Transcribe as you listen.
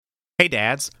Hey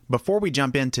dads, before we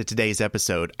jump into today's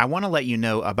episode, I want to let you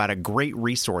know about a great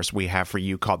resource we have for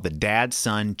you called the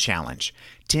Dad-Son Challenge,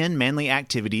 10 manly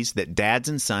activities that dads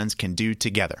and sons can do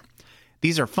together.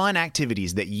 These are fun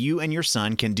activities that you and your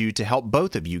son can do to help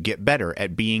both of you get better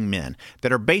at being men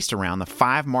that are based around the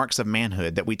 5 marks of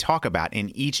manhood that we talk about in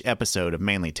each episode of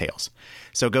Manly Tales.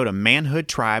 So go to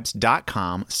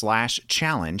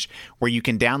manhoodtribes.com/challenge where you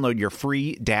can download your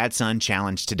free Dad-Son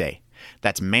Challenge today.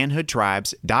 That's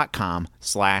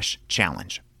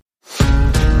manhoodtribes.com/challenge.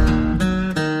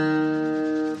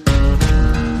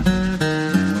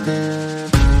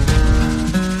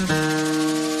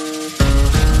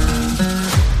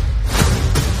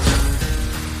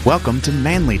 Welcome to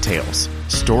Manly Tales,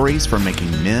 stories for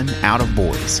making men out of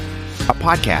boys, a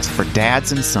podcast for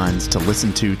dads and sons to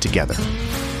listen to together.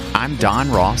 I'm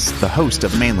Don Ross, the host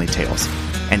of Manly Tales,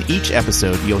 and each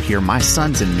episode you'll hear my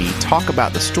sons and me talk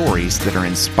about the stories that are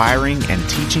inspiring and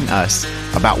teaching us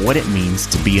about what it means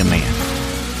to be a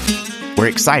man. We're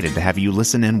excited to have you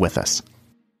listen in with us.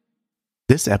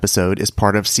 This episode is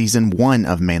part of Season 1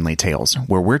 of Manly Tales,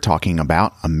 where we're talking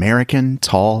about American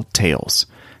Tall Tales.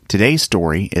 Today's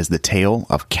story is the tale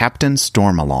of Captain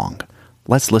Stormalong.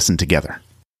 Let's listen together.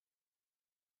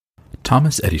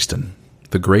 Thomas Eddystone,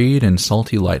 the great and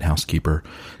salty lighthouse keeper,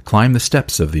 climbed the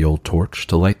steps of the old torch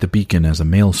to light the beacon as a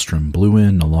maelstrom blew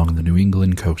in along the New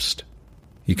England coast.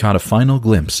 He caught a final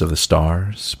glimpse of the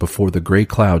stars before the gray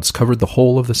clouds covered the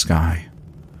whole of the sky,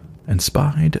 and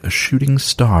spied a shooting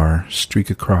star streak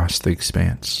across the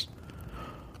expanse.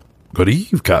 "Good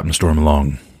eve, Captain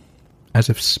Stormalong," as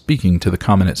if speaking to the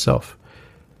common itself.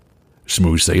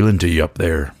 "Smooth sailing to you up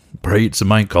there. Pray it's a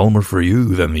mite calmer for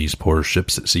you than these poor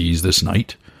ships at seas this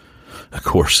night. Of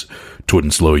course,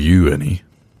 'twouldn't slow you any,"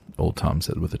 old Tom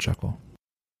said with a chuckle.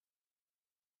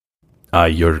 "Aye,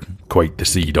 you're quite the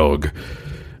sea dog.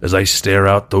 As I stare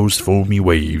out those foamy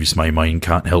waves, my mind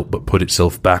can't help but put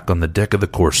itself back on the deck of the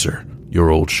Courser, your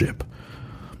old ship.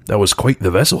 That was quite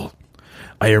the vessel.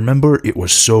 I remember it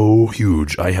was so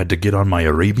huge I had to get on my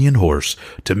Arabian horse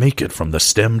to make it from the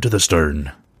stem to the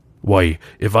stern. Why,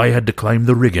 if I had to climb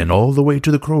the rigging all the way to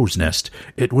the crow's nest,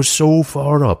 it was so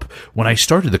far up. When I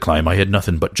started the climb, I had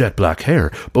nothing but jet black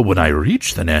hair, but when I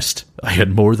reached the nest, I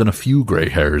had more than a few grey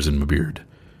hairs in my beard.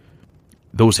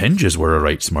 Those hinges were a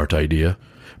right smart idea.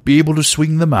 Be able to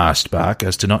swing the mast back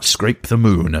as to not scrape the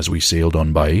moon as we sailed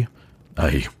on by.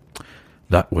 Aye,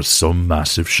 that was some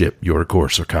massive ship, your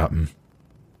Courser, Captain."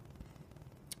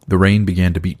 The rain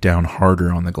began to beat down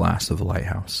harder on the glass of the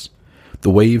lighthouse. The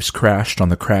waves crashed on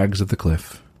the crags of the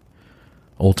cliff.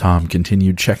 Old Tom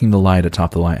continued checking the light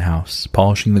atop the lighthouse,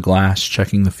 polishing the glass,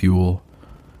 checking the fuel,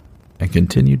 and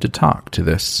continued to talk to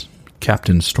this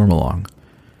Captain Stormalong,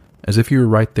 as if you were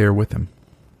right there with him.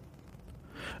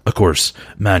 "Of course,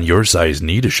 man your size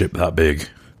need a ship that big.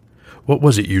 What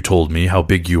was it you told me how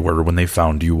big you were when they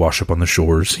found you wash up on the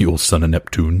shores, you old son of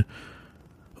Neptune?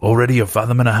 Already 1.5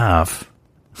 fathoms.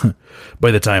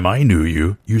 By the time I knew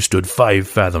you, you stood 5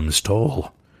 fathoms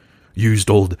tall. Used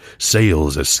old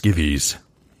sails as skivvies.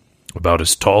 About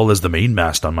as tall as the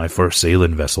mainmast on my first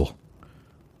sailing vessel."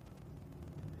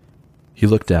 He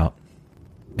looked out,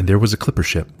 and there was a clipper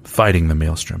ship fighting the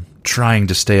maelstrom, trying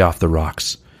to stay off the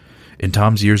rocks. In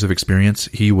Tom's years of experience,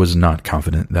 he was not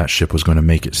confident that ship was going to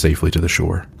make it safely to the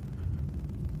shore.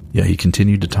 Yet he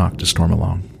continued to talk to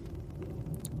Stormalong.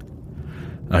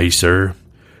 "Aye, sir.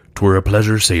 'Twere a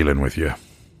pleasure sailing with you.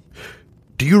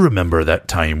 Do you remember that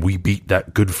time we beat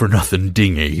that good-for-nothing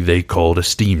dinghy they called a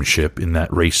steamship in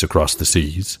that race across the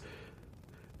seas?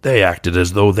 They acted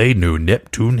as though they knew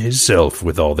Neptune hisself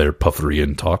with all their puffery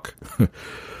and talk.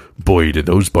 Boy, did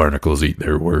those barnacles eat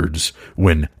their words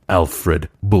when Alfred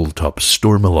Bulltop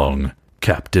Stormalong,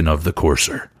 captain of the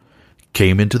Courser,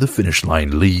 came into the finish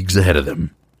line leagues ahead of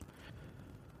them."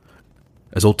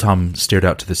 As old Tom stared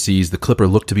out to the seas, the clipper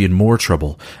looked to be in more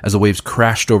trouble as the waves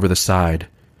crashed over the side.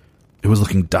 It was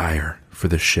looking dire for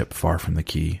this ship far from the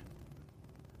quay.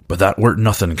 "But that weren't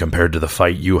nothing compared to the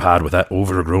fight you had with that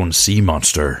overgrown sea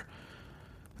monster,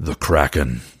 the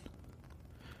Kraken.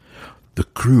 The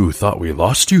crew thought we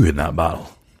lost you in that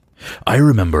battle. I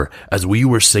remember as we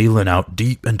were sailing out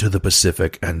deep into the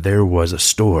Pacific and there was a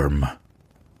storm,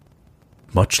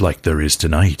 much like there is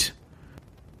tonight.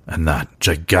 And that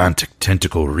gigantic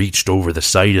tentacle reached over the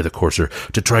side of the Courser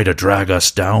to try to drag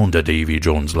us down to Davy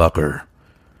Jones' locker.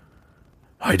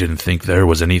 I didn't think there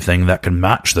was anything that could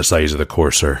match the size of the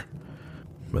Courser,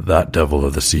 but that devil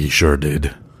of the sea sure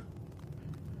did.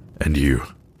 And you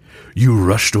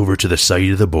rushed over to the side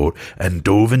of the boat and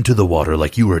dove into the water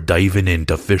like you were diving in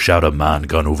to fish out a man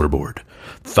gone overboard,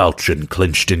 falchion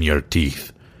clenched in your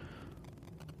teeth.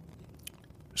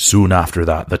 Soon after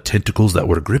that, the tentacles that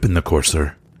were gripping the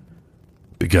courser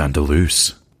began to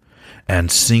loose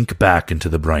and sink back into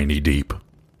the briny deep.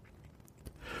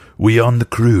 We on the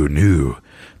crew knew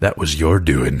that was your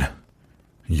doing,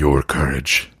 your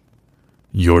courage,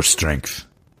 your strength,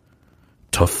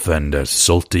 tough and as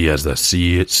salty as the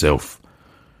sea itself.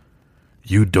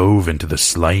 You dove into the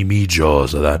slimy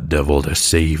jaws of that devil to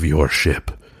save your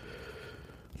ship,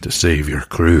 to save your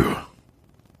crew,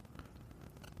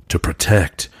 to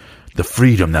protect the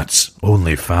freedom that's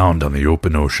only found on the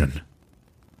open ocean.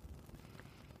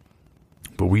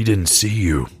 But we didn't see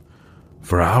you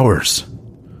for hours.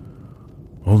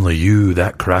 Only you,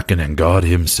 that Kraken, and God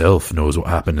himself knows what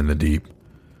happened in the deep.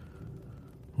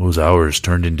 Those hours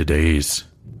turned into days.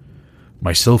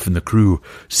 Myself and the crew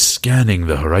scanning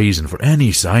the horizon for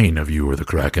any sign of you or the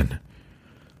Kraken.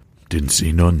 Didn't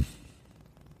see none.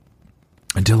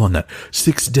 Until on that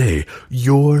 6th day,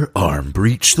 your arm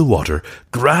breached the water,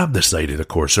 grabbed the side of the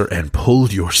courser, and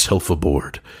pulled yourself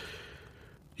aboard.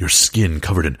 Your skin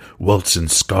covered in welts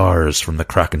and scars from the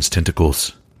Kraken's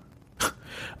tentacles.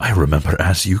 I remember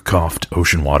as you coughed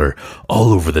ocean water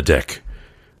all over the deck,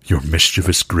 your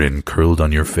mischievous grin curled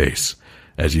on your face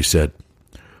as you said,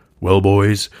 "Well,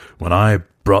 boys, when I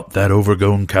brought that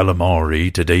overgrown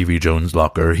calamari to Davy Jones'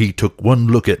 locker, he took one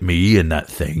look at me in that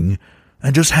thing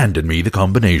and just handed me the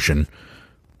combination."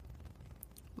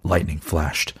 Lightning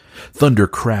flashed, thunder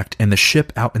cracked, and the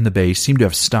ship out in the bay seemed to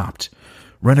have stopped,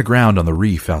 run aground on the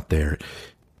reef out there.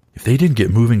 If they didn't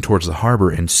get moving towards the harbor,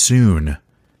 and soon,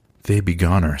 they'd be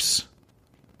goners.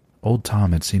 Old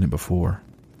Tom had seen it before.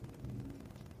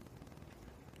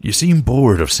 You seemed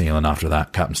bored of sailing after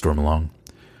that, Captain Stormalong.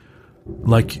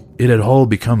 Like it had all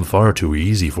become far too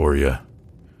easy for you.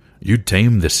 You'd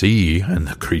tamed the sea and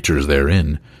the creatures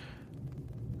therein.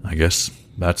 I guess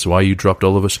that's why you dropped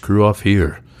all of us crew off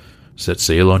here, set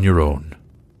sail on your own.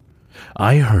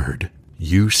 I heard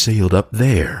you sailed up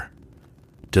there,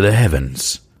 to the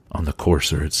heavens, on the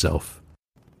courser itself.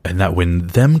 And that when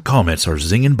them comets are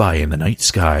zinging by in the night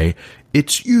sky,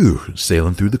 it's you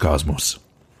sailing through the cosmos.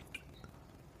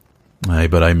 Aye,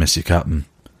 but I miss you, Captain.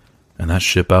 And that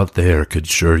ship out there could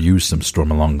sure use some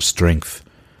Stormalong's strength.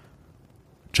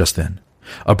 Just then,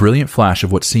 a brilliant flash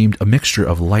of what seemed a mixture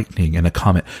of lightning and a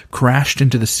comet crashed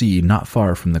into the sea not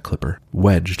far from the clipper,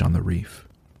 wedged on the reef.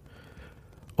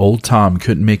 Old Tom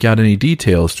couldn't make out any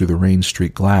details through the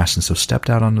rain-streaked glass, and so stepped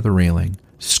out onto the railing,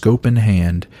 scope in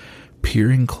hand,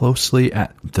 peering closely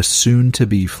at the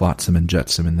soon-to-be flotsam and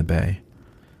jetsam in the bay.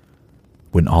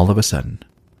 When all of a sudden,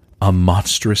 a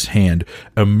monstrous hand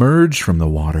emerged from the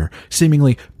water,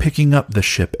 seemingly picking up the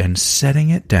ship and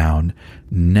setting it down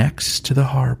next to the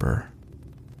harbor.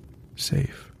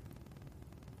 Safe.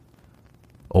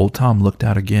 Old Tom looked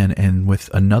out again, and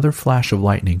with another flash of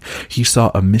lightning, he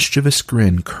saw a mischievous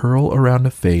grin curl around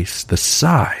a face the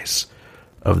size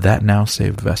of that now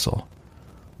saved vessel,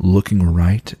 looking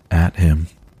right at him.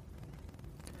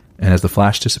 And as the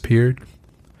flash disappeared,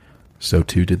 so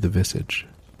too did the visage.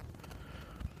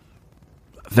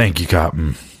 Thank you,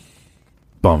 Captain.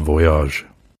 Bon voyage.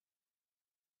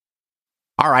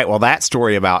 All right, well, that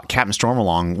story about Captain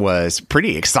Stormalong was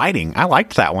pretty exciting. I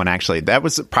liked that one, actually. That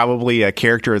was probably a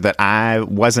character that I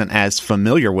wasn't as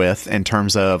familiar with in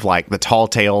terms of like the tall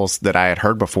tales that I had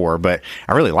heard before, but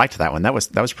I really liked that one. That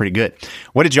was pretty good.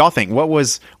 What did y'all think? What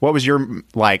was your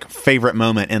like favorite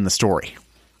moment in the story?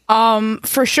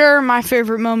 For sure, my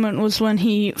favorite moment was when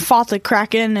he fought the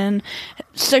Kraken, and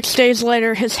 6 days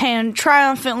later, his hand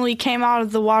triumphantly came out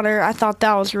of the water. I thought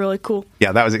that was really cool.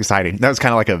 Yeah, that was exciting. That was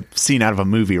kind of like a scene out of a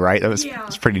movie, right? That was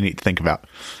pretty neat to think about.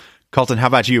 Colton, how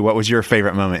about you? What was your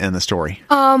favorite moment in the story?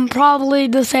 Probably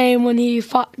the same when he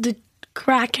fought the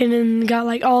Kraken and got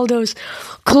like all those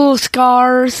cool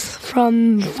scars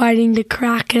from fighting the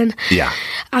Kraken. Yeah.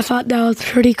 I thought that was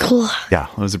pretty cool. Yeah,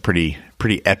 it was a pretty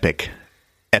epic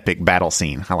battle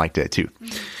scene. I liked it too.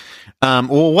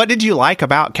 Well, what did you like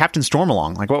about Captain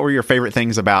Stormalong? Like, what were your favorite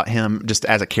things about him just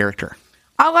as a character?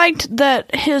 I liked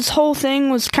that his whole thing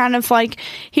was kind of like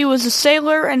he was a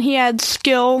sailor and he had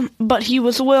skill, but he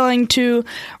was willing to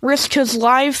risk his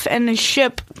life and his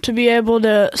ship to be able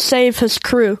to save his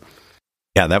crew.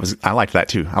 Yeah, I liked that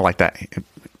too. I liked that.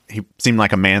 He seemed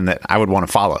like a man that I would want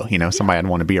to follow, somebody I'd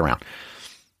want to be around.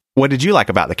 What did you like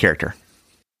about the character?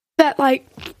 That like,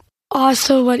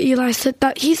 also what Eli said,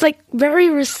 that he's like very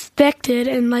respected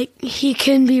and like he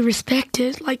can be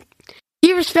respected. Like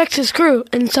he respects his crew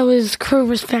and so his crew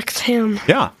respects him.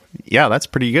 Yeah. Yeah, that's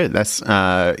pretty good. That's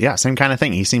same kind of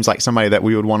thing. He seems like somebody that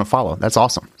we would want to follow. That's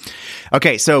awesome.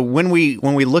 Okay, so when we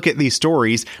look at these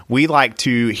stories, we like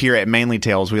to, here at Manly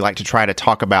Tales, we like to try to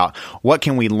talk about what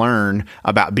can we learn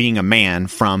about being a man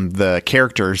from the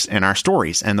characters in our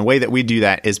stories. And the way that we do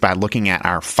that is by looking at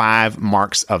our 5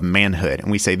 marks of manhood. And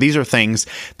we say these are things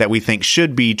that we think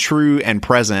should be true and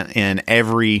present in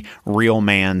every real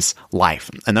man's life.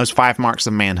 And those 5 marks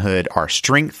of manhood are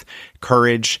strength,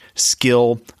 courage,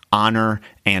 skill, honor,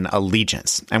 and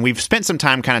allegiance. And we've spent some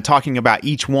time kind of talking about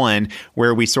each one,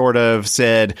 where we sort of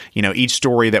said, each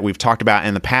story that we've talked about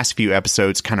in the past few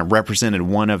episodes kind of represented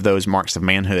one of those marks of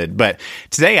manhood. But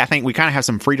today, I think we kind of have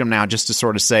some freedom now just to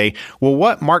sort of say, well,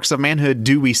 what marks of manhood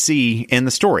do we see in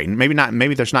the story?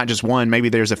 Maybe there's not just one, maybe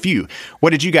there's a few. What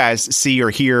did you guys see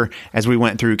or hear as we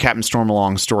went through Captain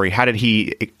Stormalong's story? How did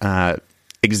he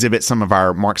exhibit some of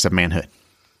our marks of manhood?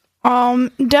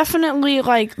 Definitely,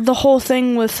 like, the whole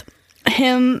thing with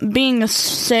him being a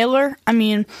sailor. I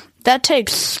mean, that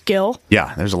takes skill.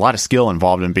 Yeah, there's a lot of skill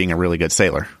involved in being a really good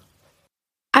sailor.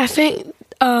 I think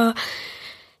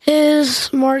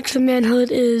his marks of manhood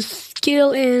is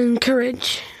skill and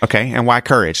courage. Okay, and why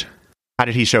courage? How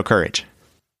did he show courage?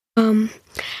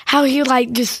 How he,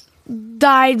 just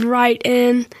died right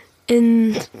in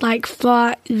and,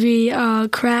 fought the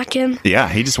Kraken. Yeah,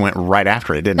 he just went right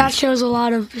after it, didn't he? That shows a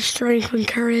lot of strength and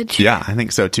courage. Yeah, I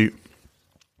think so, too.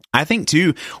 I think,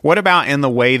 too, what about in the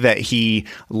way that he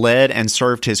led and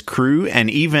served his crew, and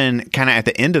even kind of at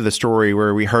the end of the story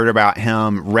where we heard about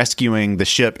him rescuing the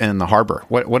ship in the harbor?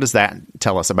 What does that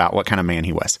tell us about what kind of man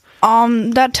he was?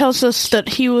 That tells us that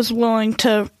he was willing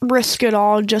to risk it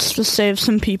all just to save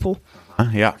some people.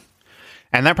 Yeah.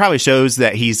 And that probably shows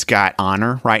that he's got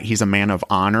honor, right? He's a man of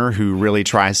honor who really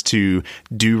tries to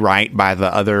do right by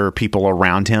the other people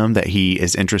around him, that he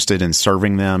is interested in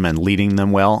serving them and leading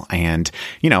them well. And,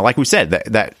 like we said,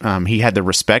 that he had the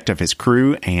respect of his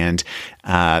crew, and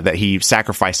that he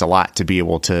sacrificed a lot to be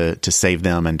able to save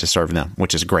them and to serve them,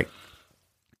 which is great.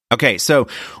 Okay, so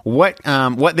what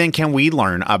then can we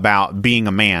learn about being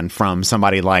a man from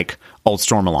somebody like Old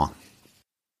Stormalong?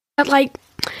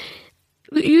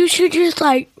 You should just,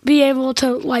 be able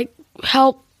to,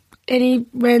 help any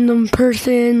random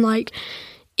person,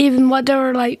 even what they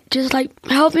were, just,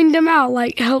 helping them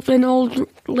out, help an old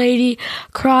lady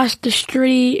cross the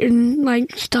street and,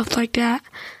 stuff like that.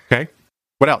 Okay.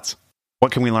 What else?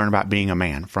 What can we learn about being a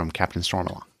man from Captain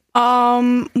Stormalong?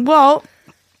 Well,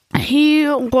 he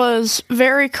was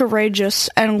very courageous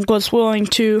and was willing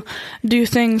to do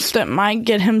things that might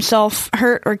get himself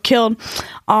hurt or killed,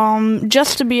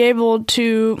 just to be able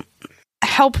to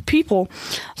help people.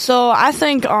 So I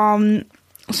think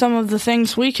some of the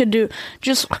things we could do,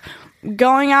 just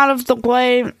going out of the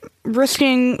way,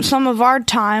 risking some of our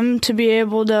time to be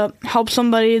able to help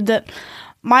somebody that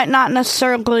might not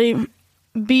necessarily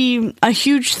be a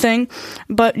huge thing,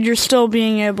 but you're still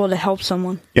being able to help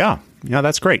someone. Yeah,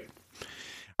 that's great.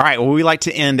 All right, well, we like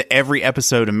to end every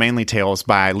episode of Manly Tales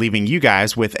by leaving you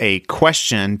guys with a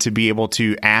question to be able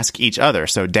to ask each other.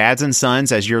 So dads and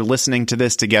sons, as you're listening to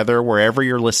this together, wherever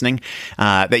you're listening,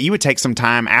 that you would take some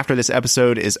time after this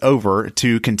episode is over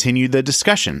to continue the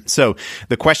discussion. So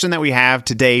the question that we have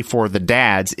today for the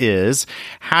dads is,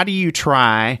 how do you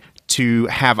try to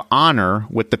have honor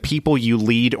with the people you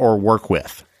lead or work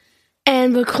with?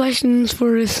 And the questions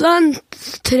for the sons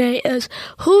today is,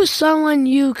 who's someone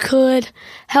you could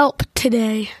help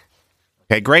today?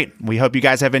 Okay, great. We hope you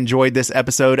guys have enjoyed this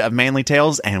episode of Manly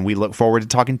Tales, and we look forward to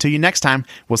talking to you next time.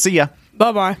 We'll see ya.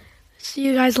 Bye-bye. See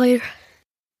you guys later.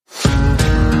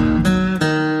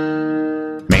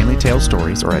 Manly Tales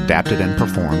stories are adapted and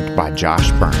performed by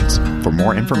Josh Burns. For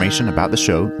more information about the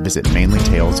show, visit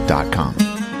manlytales.com.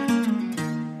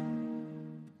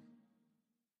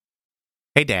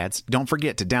 Hey dads, don't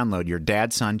forget to download your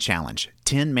Dad Son Challenge,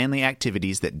 10 manly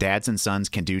activities that dads and sons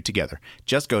can do together.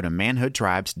 Just go to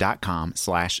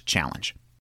manhoodtribes.com/challenge.